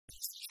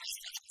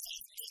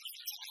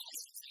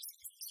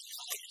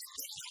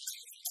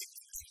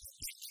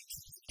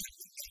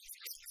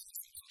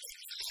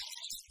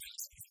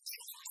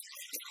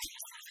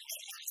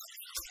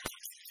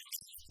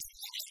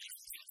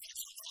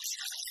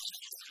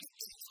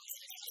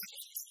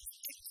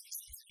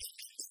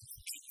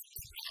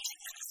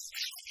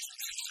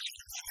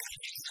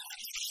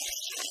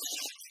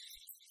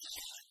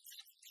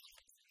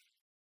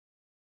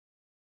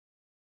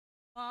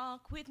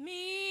with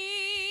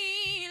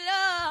me,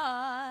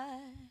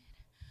 Lord,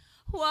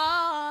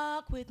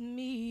 walk with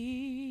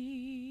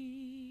me.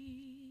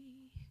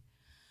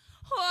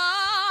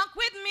 Walk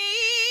with me,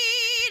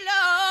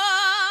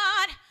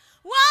 Lord,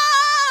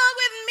 walk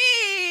with me.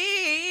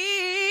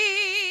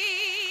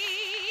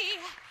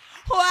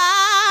 While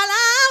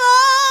I'm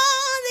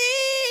on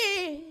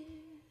this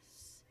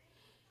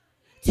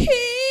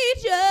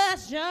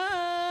teacher's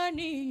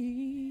journey,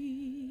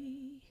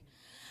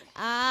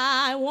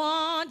 I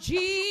want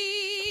Jesus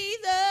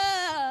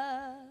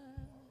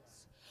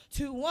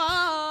to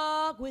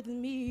walk with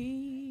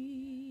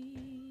me.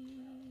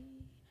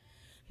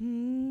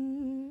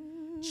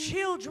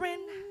 Children,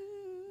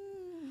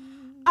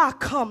 I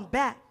come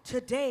back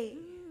today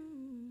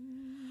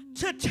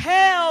to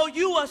tell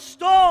you a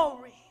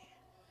story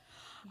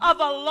of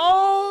a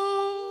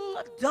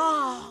long,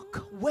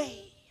 dark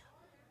way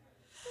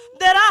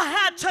that I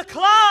had to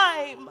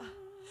climb,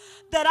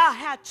 that I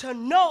had to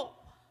know,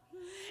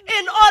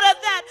 in order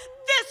that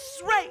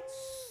this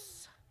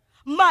race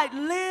might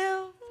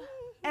live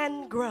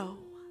and grow.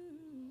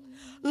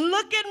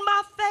 Look in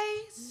my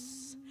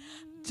face,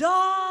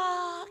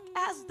 dark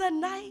as the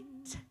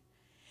night,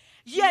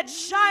 yet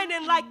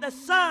shining like the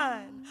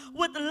sun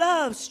with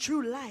love's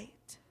true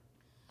light.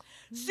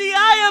 See,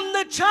 I am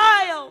the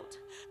child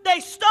they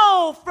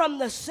stole from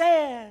the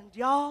sand,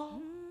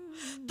 y'all,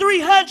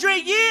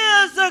 300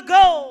 years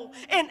ago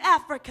in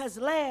Africa's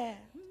land.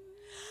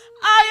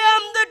 I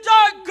am the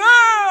dark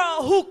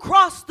girl who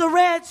crossed the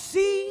Red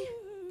Sea,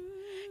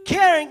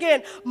 carrying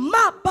in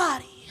my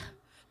body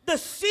the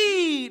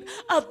seed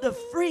of the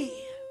free.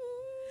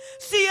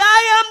 See,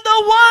 I am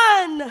the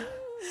one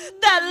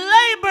that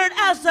labored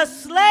as a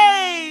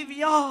slave,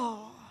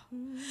 y'all,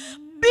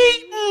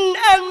 beaten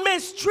and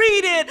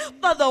mistreated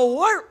for the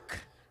work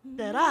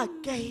that I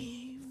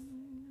gave.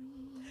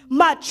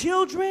 My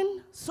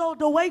children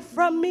sold away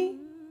from me,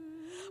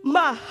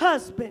 my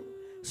husband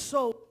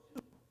sold.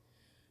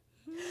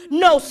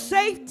 No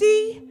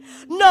safety,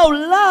 no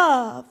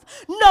love,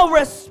 no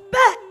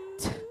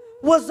respect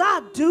was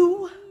I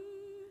due.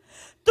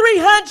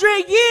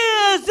 300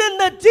 years in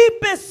the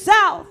deepest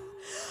South,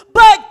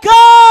 but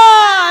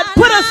God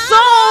put a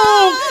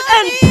song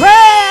and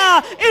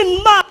prayer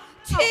in my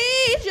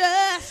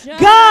Jesus,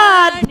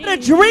 God put a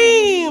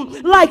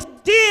dream like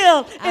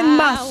steel in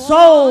my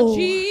soul.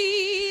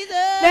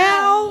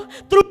 Now,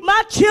 through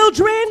my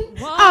children,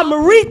 I'm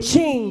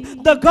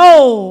reaching the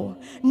goal.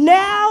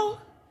 Now,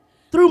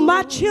 through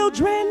my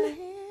children,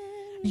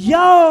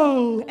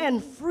 young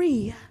and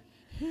free.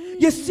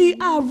 You see,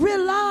 I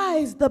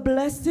realized the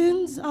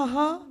blessings,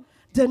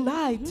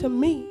 denied to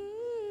me.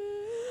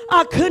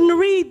 I couldn't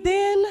read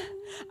then,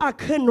 I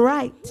couldn't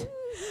write.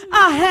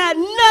 I had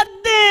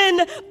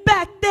nothing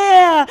back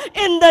there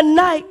in the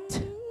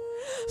night.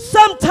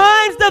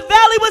 Sometimes the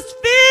valley was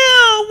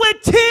filled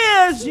with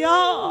tears,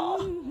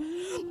 y'all.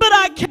 But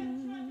I kept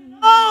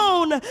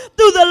on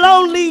through the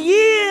lonely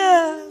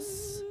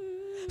years.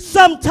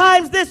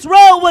 Sometimes this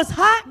road was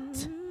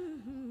hot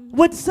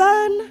with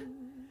sun,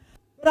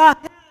 but I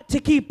had to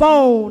keep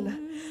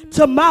on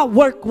till my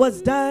work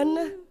was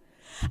done.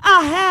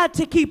 I had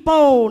to keep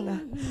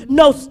on,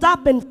 no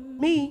stopping for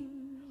me.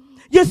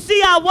 You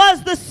see, I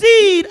was the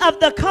seed of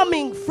the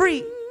coming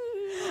free.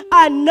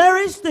 I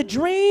nourished the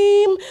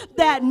dream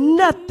that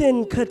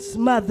nothing could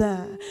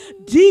smother.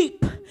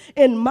 Deep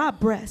in my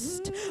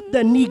breast,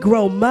 the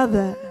Negro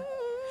Mother.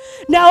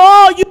 Now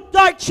all you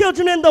dark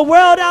children in the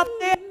world out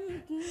there,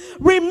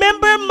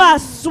 remember my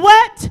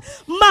sweat,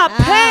 my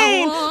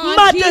pain,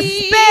 my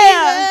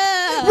despair.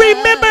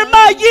 Remember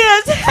my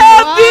years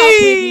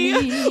heavy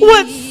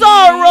with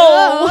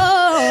sorrow.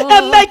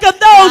 And make of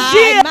those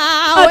years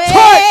a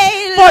torch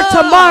for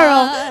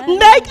tomorrow.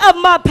 Make of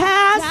my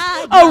past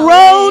a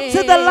road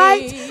to the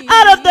light.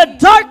 Out of the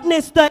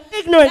darkness, the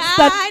ignorance,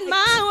 the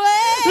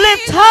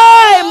lift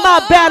high my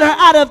banner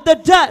out of the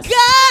dust.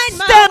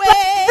 Stand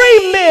like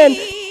free men,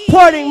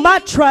 porting my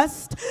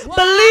trust.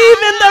 Believe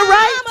in the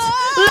right.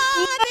 Let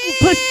nothing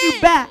push you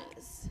back.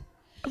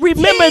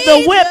 Remember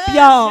the whip,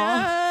 y'all,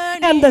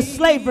 and the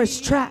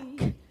slaver's track.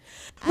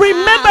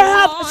 Remember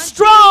how the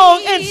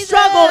strong in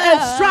struggle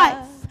and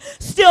strife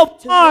still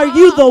bar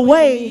you the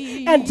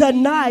way and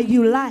deny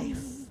you life.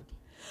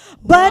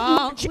 But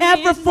march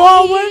ever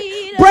forward,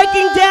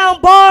 breaking down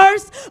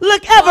bars,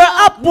 look ever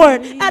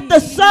upward at the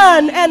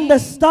sun and the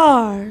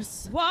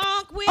stars.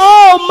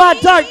 Oh, my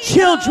dark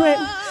children,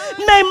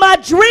 may my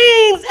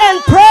dreams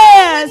and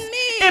prayers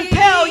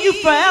impel you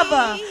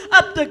forever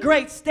up the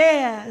great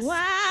stairs.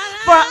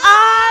 For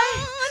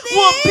I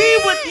will be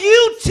with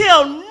you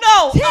till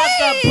no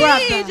other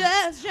brother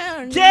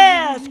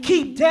dares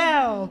keep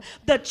down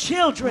the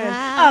children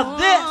of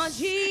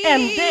this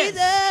and this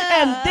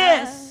and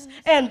this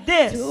and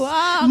this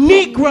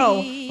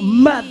Negro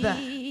Mother.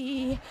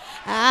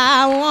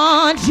 I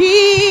want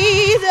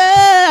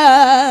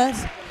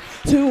Jesus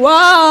to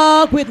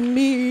walk with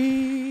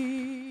me.